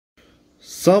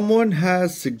Someone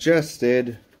has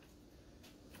suggested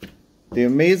The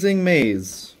Amazing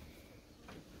Maze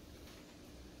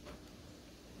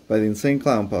by the Insane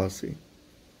Clown Posse.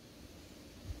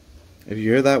 If you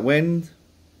hear that wind,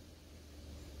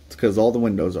 it's because all the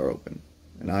windows are open,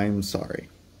 and I'm sorry.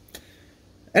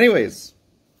 Anyways,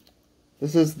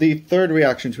 this is the third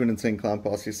reaction to an Insane Clown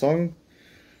Posse song,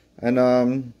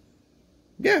 and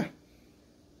yeah,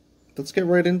 let's get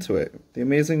right into it. The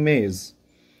Amazing Maze.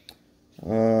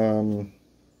 Here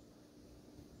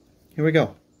we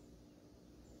go.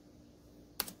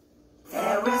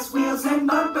 Ferris wheels and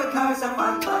bumper cars are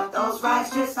fun, but those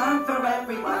rides just aren't for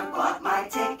everyone. Bought my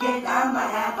ticket, I'ma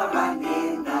have a run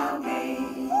in the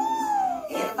maze.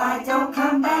 If I don't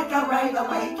come back out right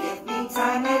away, give me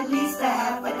time at least a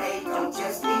half a day. Don't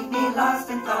just leave me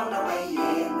lost and thrown away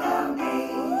in the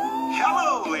maze.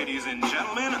 Hello, ladies and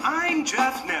gentlemen, I'm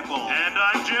Jeff Nipple. And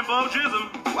I'm Jimbo Jism.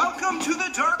 Welcome to the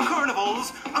Dark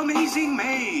Carnival's Amazing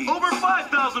Maze. Over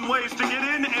 5,000 ways to get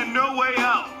in and no way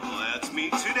out. Let's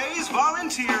meet today's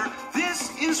volunteer.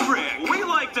 This is Rick. We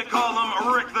like to call him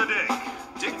Rick the Dick.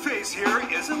 Dickface here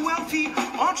is a wealthy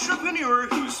entrepreneur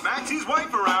who smacks his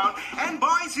wife around and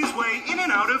buys his way in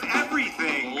and out of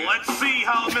everything. Let's see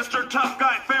how Mr. Tough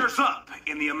Guy fares up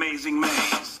in the Amazing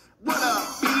Maze. What up,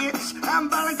 bitch? I'm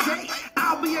Volunteer.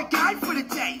 I'll be a guide for the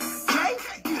day. Okay?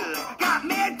 Good. Got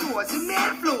mad doors and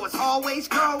mad floors. Always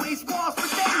walls for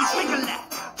days. Make a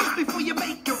left just before you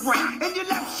make a right. And your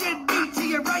left should be to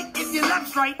your right if your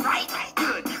left's right. Right?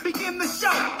 Good. Begin the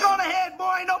show. Go ahead,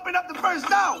 boy, and open up the first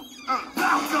door.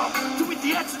 Bounce off to a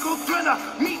theatrical thriller.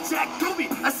 Meet Jack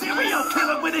Doobie, a serial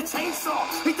killer with a chainsaw.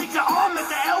 He takes your arm at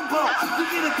the elbow. You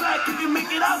get it back if you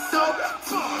make it out, though.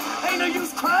 Ain't no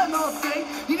use crying all day.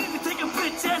 You need to take a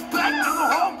bitch ass back down the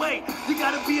hallway. You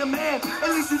gotta be a man,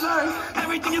 at least you learn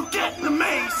everything you get in the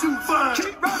maze you burn.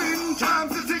 Keep running,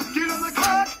 time's a ticket on the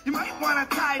clock. You might wanna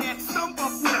tie that stump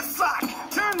up with a sock.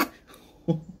 Turn.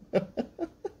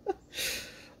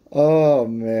 Oh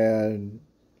man,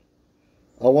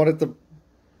 I wanted to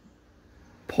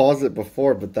pause it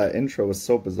before, but that intro was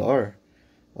so bizarre.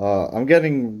 I'm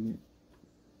getting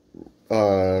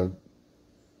so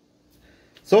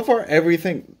far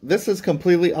everything. This is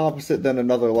completely opposite than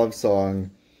Another Love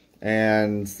Song,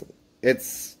 and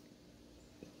it's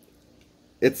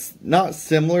not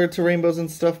similar to Rainbows and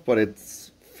Stuff, but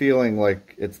it's feeling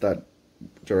like it's that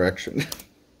direction.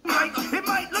 It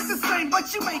might look the same,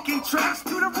 but you making tracks to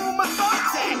the room of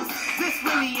thought tanks. This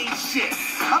really ain't shit.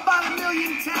 About 1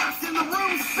 million taps and the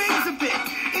room spins a bit.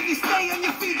 If you stay on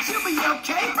your feet, you'll be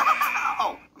okay.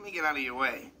 Oh, let me get out of your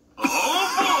way. Oh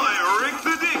boy, Rick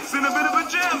the Dick's in a bit of a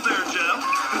jam there, Jeff.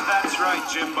 That's right,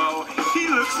 Jimbo. He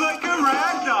looks like a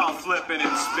rag doll flipping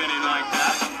and spinning like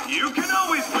that. You can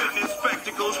always witness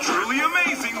spectacles truly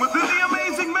amazing within the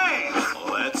Amazing Maze.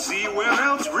 Let's see where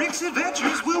else Rick's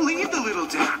adventures will lead the little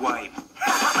dick wipe.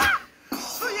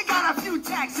 So you got a few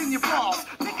tacks in your balls.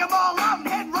 Pick them all out and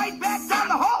head right back down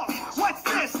the hall. What's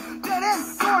this? Dead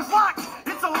end, door's locked.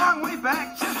 It's a long way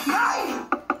back, just now.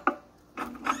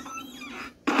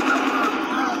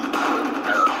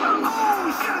 Oh,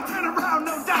 we should have turned around,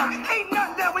 no doubt. Ain't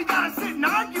nothing that we gotta sit and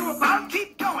argue about.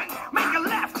 Keep going. Make a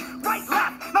left, right,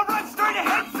 left. Now run straight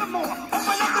ahead some more.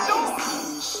 Open up the door.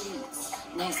 Sheets,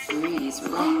 nice breeze,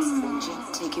 relax and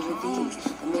just take it with ease.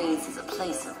 The maze is a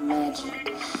place of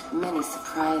magic, many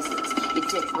surprises. Your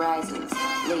dick rises,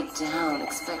 lay down,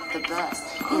 expect the best.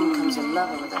 In comes your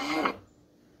lover with a hairy.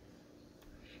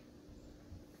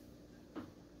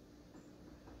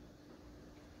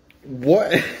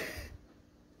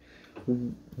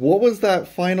 What was that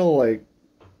final, like,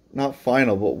 not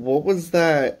final, but what was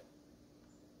that?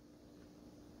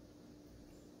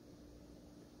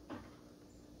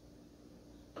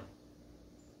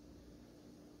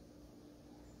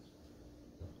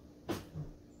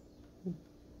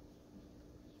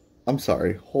 I'm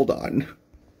sorry, hold on.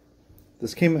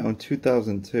 This came out in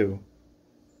 2002.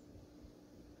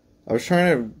 I was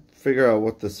trying to figure out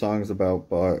what this song's about,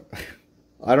 but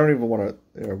I don't even want to.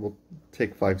 Yeah, we'll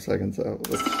take 5 seconds out.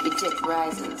 Your dick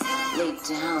rises, lay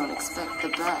down, expect the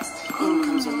best. In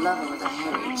comes your lover with a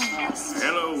hairy chest.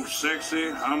 Hello, sexy.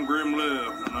 I'm Grim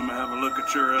Love, and I'm gonna have a look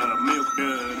at your milk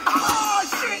dud. Oh,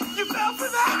 shit, you fell for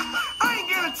that? I ain't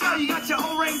gonna tell you got your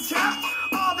O-ring tap.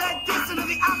 All that dissing of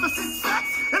the opposite sex.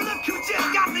 And look who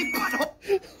just got me butthole.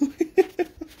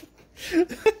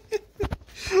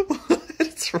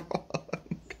 What's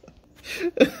wrong?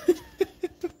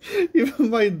 Even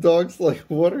my dog's like,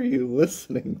 what are you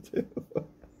listening to?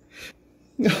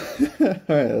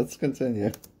 Alright, let's continue.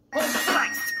 Oh,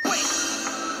 flex! Wait!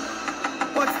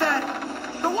 What's that?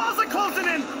 The walls are closing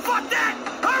in! Fuck that!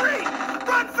 Hurry!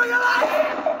 Run for your life!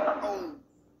 Oh,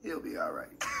 he'll be alright.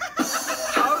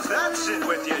 How's that sit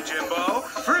with you, Jimbo?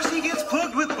 First he gets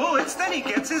plugged with bullets, then he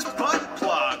gets his butt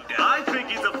plugged. I think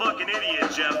he's a fucking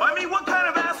idiot, Jeff. I mean, what kind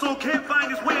of asshole can't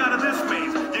find his way out of this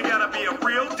maze? You gotta be a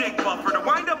real dick buffer to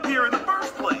wind up here in the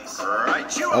first place.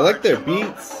 Right, you I are, like their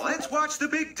Jimbo. beats. Let's watch the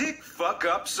big dick fuck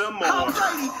up some more.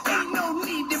 Alrighty, ain't no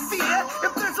need to fear.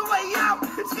 If there's a way out,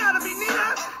 it's gotta be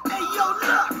near. Hey, yo,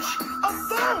 look, a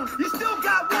phone. You still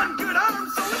got one good arm,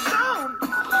 so it's on.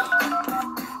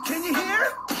 Can you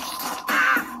hear?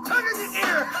 Ah, tongue in your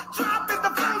ear. Drop it, the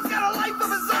phone's got a life of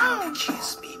his own.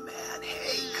 Kiss me, man.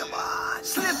 Hey, come on.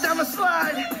 Slip down the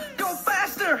slide. Go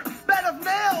faster. Bed of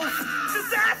nails.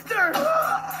 Disaster.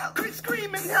 Quit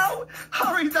screaming, yo.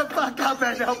 Hurry the fuck up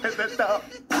and open the door.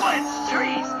 Wet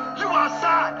trees, you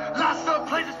outside. Lots of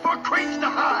places for creeps to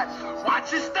hide.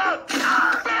 Watch your step.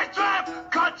 Back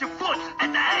trap, caught your foot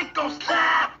and the ankle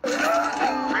slap.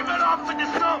 Rip it off with the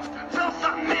stump. Feel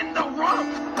something in the rump.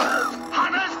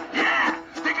 Hunters, yeah,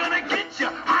 they're gonna get you.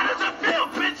 How does it feel,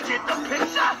 bitch? Get the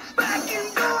picture? Back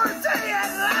indoors, hey, at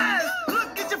last.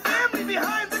 Look at your family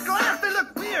behind the glass. They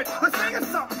look weird. They're saying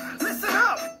something. Listen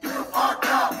up. You fucked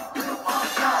up. You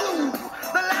fucked up. Ooh,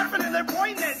 they're laughing and they're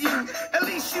pointing at you. At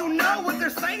least you know what they're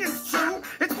saying is true.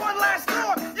 It's one last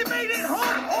door. You made it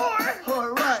home, or all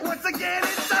right. Once again,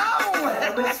 it's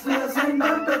Ferris wheels and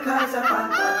bumper cars are fun,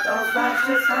 but those rides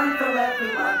just aren't for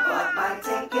everyone. Bought my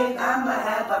ticket, I'ma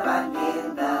have a run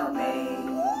in the maze.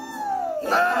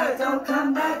 If I don't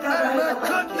come back, I'll man, ride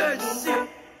cut away. that shit.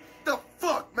 The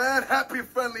fuck, man? Happy,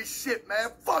 friendly shit, man.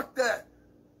 Fuck that.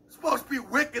 It's supposed to be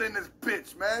wicked in this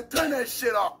bitch, man. Turn that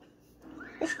shit off.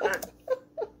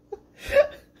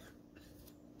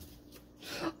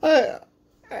 I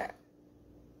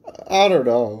don't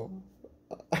know.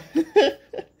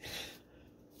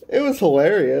 It was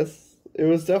hilarious. It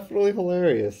was definitely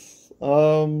hilarious.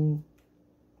 I'm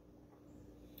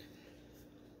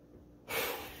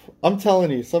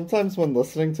telling you, sometimes when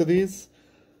listening to these,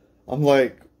 I'm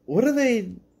like, what are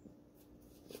they...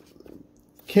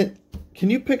 Can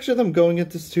you picture them going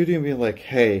into the studio and being like,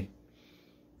 hey,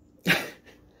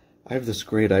 I have this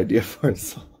great idea for a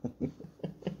song.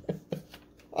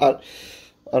 I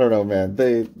don't know, man.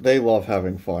 They love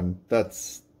having fun.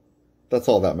 That's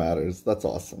all that matters. That's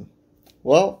awesome.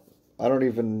 Well, I don't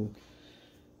even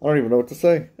know what to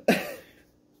say.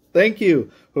 Thank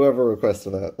you, whoever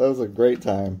requested that. That was a great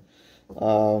time.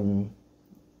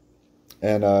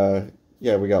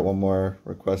 Yeah, we got one more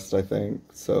request, I think.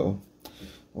 So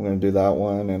I'm gonna do that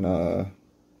one, and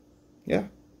yeah.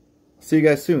 See you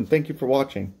guys soon. Thank you for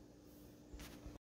watching.